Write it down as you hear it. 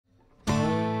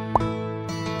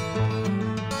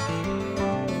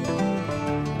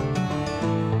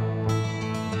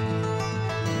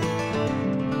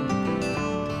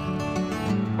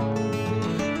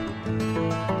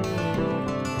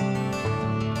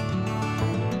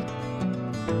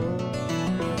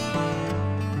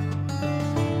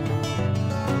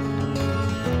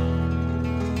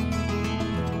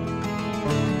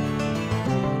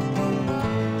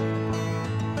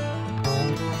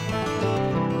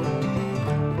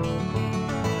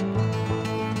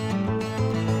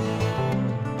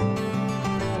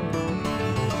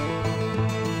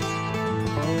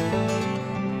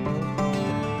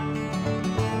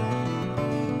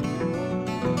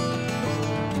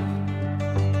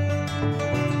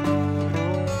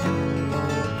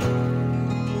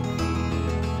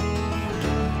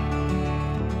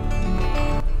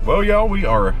Well, y'all, we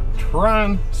are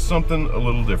trying something a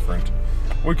little different.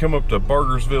 We come up to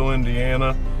Bargersville,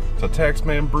 Indiana, to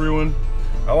Taxman Brewing.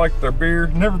 I like their beer.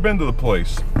 Never been to the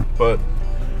place, but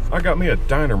I got me a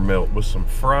diner melt with some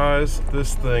fries.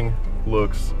 This thing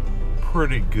looks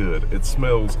pretty good. It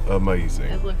smells amazing.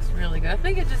 It looks really good. I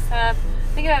think it had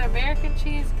American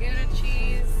cheese, Gouda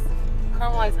cheese,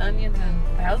 caramelized onions,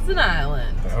 and Thousand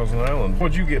Island. Thousand Island.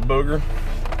 What'd you get, Booger?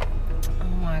 Oh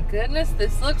my goodness,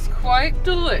 this looks quite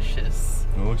delicious.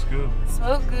 It looks good.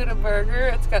 Smoked Gouda burger.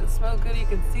 It's got smoked Gouda. You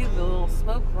can see the little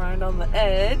smoke rind on the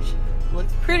edge.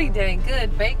 Looks pretty dang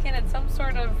good. Bacon and some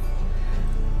sort of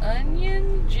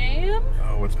onion jam.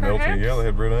 Oh, it's perhaps? melty. Yeah, they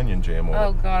had red onion jam on it.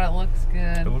 Oh god, it looks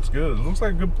good. It looks good. It looks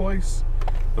like a good place.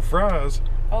 The fries.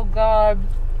 Oh god,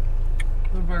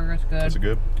 the burger's good. Is it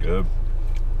good? Good.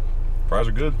 Fries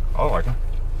are good. I like them.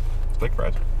 Steak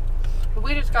fries. But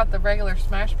we just got the regular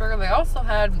smash burger. They also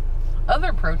had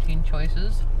other protein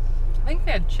choices. I think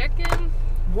they had chicken,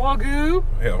 wagyu.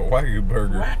 Yeah, Wagyu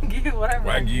burger. Wagyu, whatever.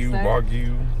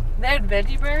 Wagyu. They had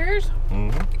veggie burgers.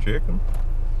 Mm-hmm. Chicken.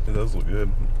 It does look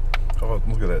good. Oh,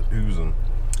 look at that oozing.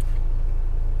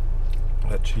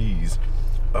 That cheese.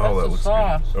 Oh, that looks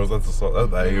sauce. good. Oh, that's the sauce.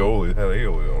 That's the aioli. It had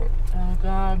aioli on it. Oh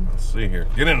god. Let's see here.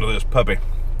 Get into this puppy.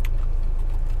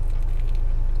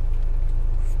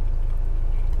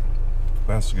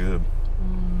 That's good.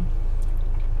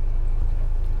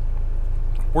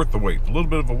 Worth the wait. A little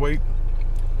bit of a wait.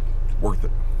 Worth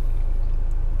it.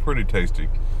 Pretty tasty.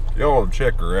 Y'all ought to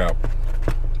check her out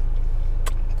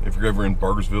if you're ever in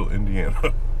Bargersville,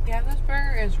 Indiana. Yeah, this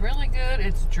burger is really good.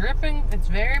 It's dripping. It's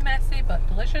very messy, but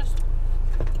delicious.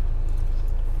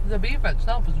 The beef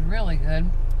itself is really good.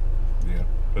 Yeah,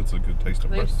 that's a good taste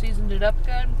of They've bread. seasoned it up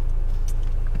good.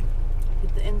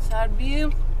 Get the inside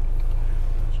view.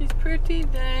 She's pretty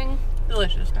dang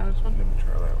delicious. Now this one. Let me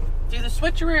try that one. Do the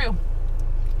switcheroo.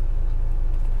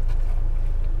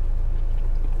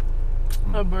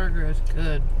 The burger is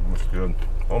good. That's good.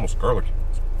 Almost garlic.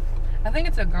 I think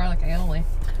it's a garlic aioli.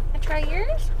 Can I try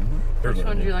yours? There's Which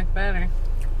one do you like better?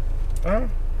 I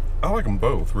like them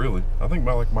both, really. I think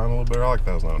I like mine a little better. I like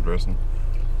Thousand Island dressing.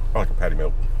 I like a patty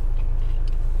melt.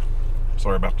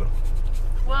 Sorry about the...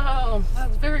 Whoa,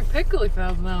 that's very pickly,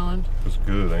 Thousand Island. It's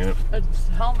good, ain't it? It's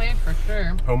homemade for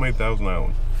sure. Homemade Thousand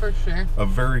Island. For sure. A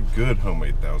very good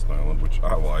homemade Thousand Island, which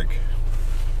I like.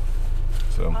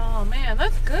 So. Oh man,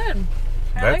 that's good.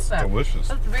 That's like that. Delicious.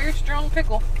 That's a very strong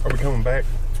pickle. Are we coming back?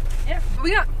 Yeah,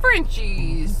 we got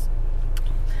Frenchies.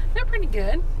 They're pretty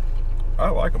good. I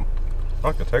like them. I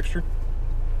like the texture.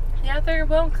 Yeah, they're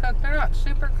well cooked. They're not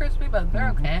super crispy, but they're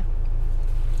okay.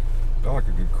 I like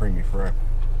a good creamy fry.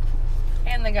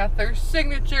 And they got their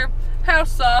signature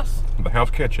house sauce. The house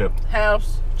ketchup.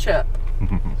 House chup.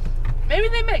 Maybe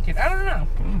they make it. I don't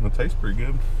know. It tastes pretty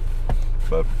good.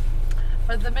 But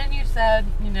the menu said,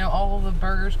 you know, all of the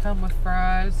burgers come with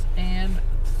fries and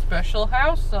special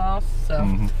house sauce.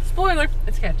 So, spoiler,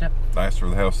 it's ketchup. I asked for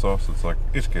the house sauce. It's like,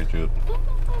 it's ketchup.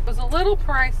 It was a little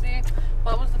pricey.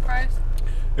 What was the price?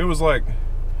 It was like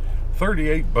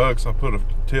 $38. I put a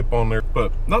tip on there,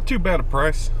 but not too bad a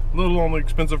price. A little on the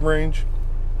expensive range.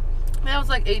 That was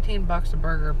like $18 a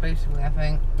burger, basically, I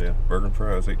think. Yeah, burger and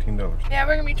fries, $18. Yeah,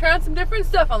 we're going to be trying some different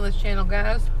stuff on this channel,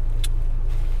 guys.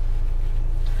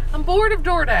 I'm bored of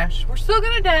DoorDash. We're still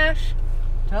going to dash.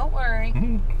 Don't worry.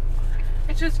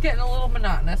 It's just getting a little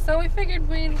monotonous. So we figured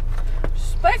we'd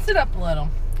spice it up a little.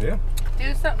 Yeah.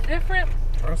 Do something different.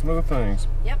 Try some other things.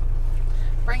 Yep.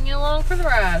 Bring you along for the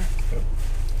ride. Yep.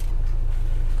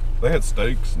 They had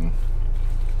steaks and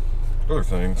other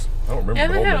things. I don't remember Yeah,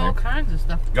 the they whole had menu. all kinds of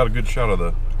stuff. Got a good shot of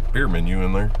the beer menu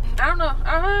in there. I don't know.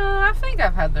 I think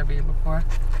I've had their beer before.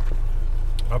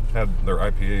 I've had their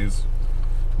IPAs.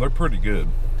 They're pretty good.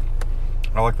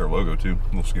 I like their logo too.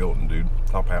 Little skeleton dude.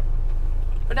 Top hat.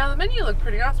 But now the menu looked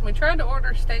pretty awesome. We tried to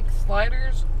order steak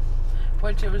sliders,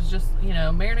 which it was just, you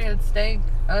know, marinated steak,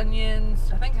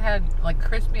 onions. I think it had like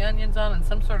crispy onions on it and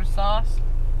some sort of sauce.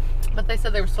 But they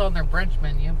said they were still on their brunch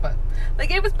menu. But they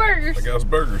gave us burgers. They got us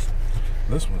burgers.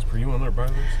 This one's for you on there, buy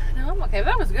this. No, I'm okay.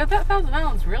 That was good. That Thousand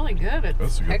Island's really good. It's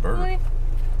That's a good burger. pickly.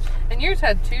 And yours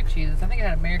had two cheeses. I think it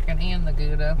had American and the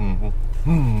Gouda.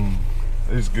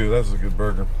 It's good. That's a good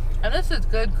burger. And this is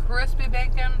good crispy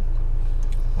bacon.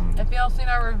 If y'all seen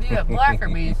our review at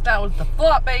Blackerby's, that was the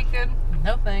flop bacon.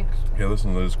 No thanks. Yeah, this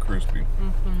one is crispy.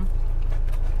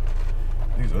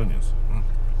 These onions.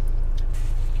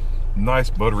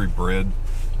 Nice buttery bread.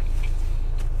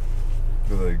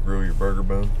 Do they grill your burger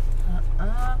bun?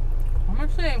 I'm gonna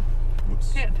see.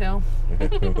 Looks Can't tell.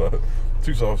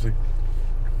 too saucy.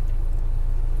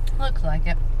 Looks like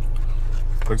it.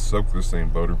 Let's soak this thing in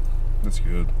butter. That's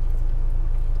good.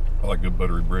 I like good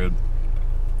buttery bread.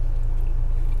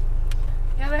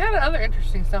 Yeah, they had other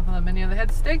interesting stuff on the menu. They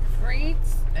had steak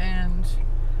frites and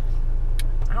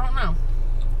I don't know,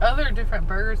 other different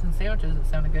burgers and sandwiches that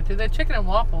sounded good too. They had chicken and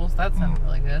waffles. That sounded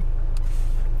really good.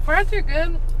 Fries are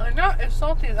good. They're not as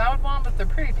salty as I would want, but they're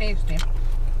pretty tasty.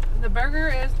 The burger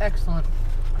is excellent.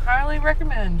 Highly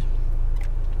recommend.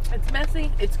 It's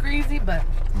messy, it's greasy, but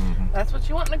that's what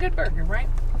you want in a good burger, right?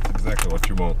 That's exactly what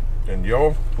you want. And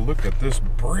y'all, look at this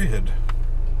bread.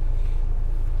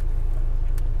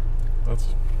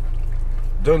 That's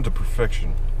done to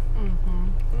perfection.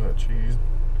 Look at that cheese.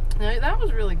 Yeah, that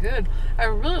was really good. I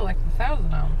really like the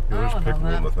Thousand Island. Yeah, there's pickle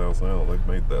on the Thousand Island. They've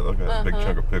made that. Look at that big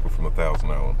chunk of pickle from the Thousand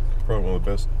Island. Probably one of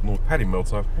the best little patty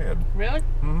melts I've had. Really?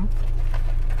 Well,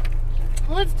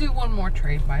 let's do one more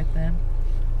trade bite then.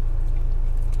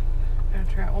 Gotta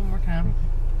try it one more time.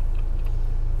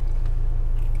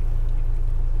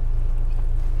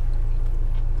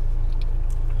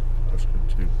 That's good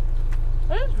too.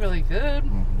 That is really good.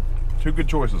 Two good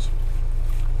choices.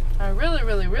 I really,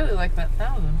 really, really like that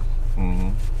Thousand.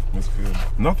 That's good.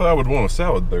 Not that I would want a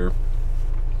salad there,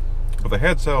 but they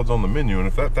had salads on the menu, and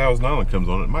if that Thousand Island comes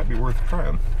on, it might be worth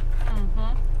trying.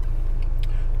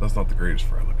 That's not the greatest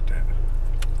fry. Look at that.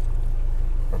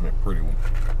 I mean, pretty one.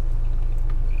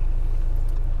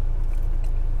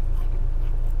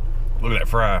 Look at that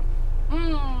fry.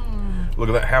 Look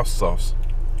at that house sauce.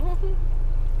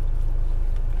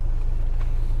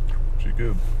 She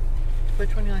good.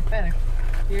 Which one you like better?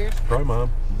 Yours? Probably mine.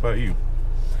 What about you?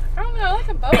 I don't know. I like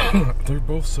them both. They're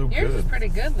both so good. Yours is pretty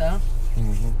good though.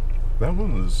 That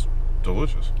one is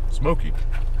delicious. Smoky.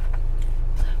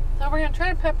 So we're gonna try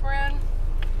to pepper in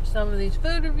some of these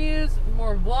food reviews,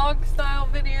 more vlog style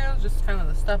videos, just kind of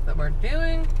the stuff that we're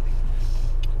doing.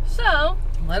 So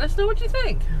let us know what you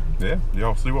think. Yeah,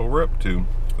 y'all see what we're up to,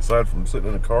 aside from sitting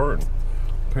in a car and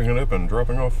picking up and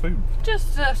dropping off food.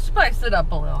 Just spice it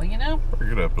up a little, you know?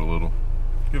 Break it up a little.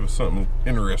 Give us something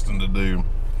interesting to do.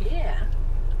 Yeah.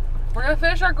 We're gonna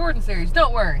finish our Gordon series,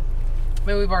 don't worry. I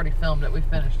mean, we've already filmed it, we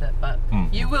finished it, but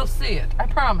you will see it, I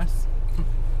promise.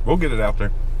 We'll get it out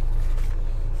there.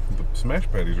 The smash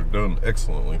patties are done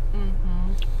excellently.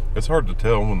 It's hard to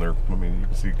tell when they're, I mean, you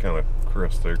can see kind of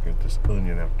crust there. Get this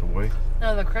onion out the way.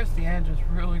 No, the crusty edge is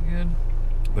really good.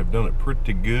 They've done it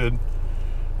pretty good.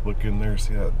 Look in there,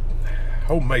 see that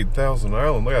homemade Thousand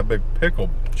Island. Look at that big pickle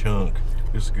chunk.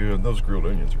 It's good. Those grilled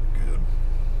onions are good.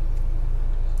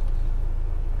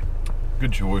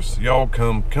 Good choice. Y'all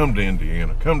come to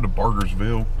Indiana. Come to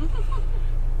Bargersville.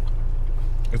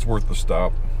 It's worth the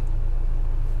stop.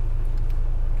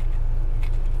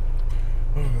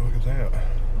 Oh, look at that.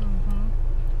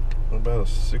 What about a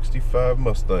 65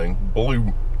 Mustang?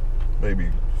 Blue. Maybe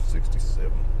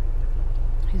 67.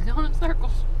 He's going in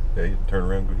circles. Yeah, he'd turn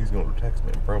around and go, he's going to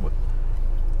Taxman, probably.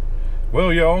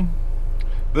 Well, y'all,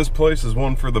 this place is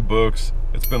one for the books.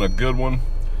 It's been a good one.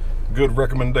 Good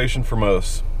recommendation from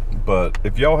us. But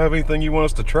if y'all have anything you want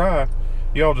us to try,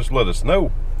 y'all just let us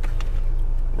know.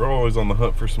 We're always on the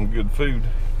hunt for some good food.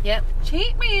 Yep.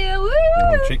 Cheat meal. Woo!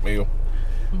 Yeah, cheat meal.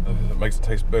 It makes it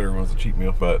taste better when it's a cheat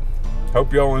meal. But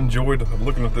hope y'all enjoyed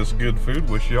looking at this good food.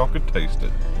 Wish y'all could taste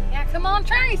it. Yeah, come on,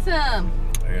 try some.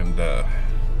 And I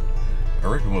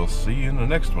reckon we'll see you in the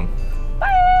next one.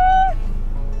 Bye.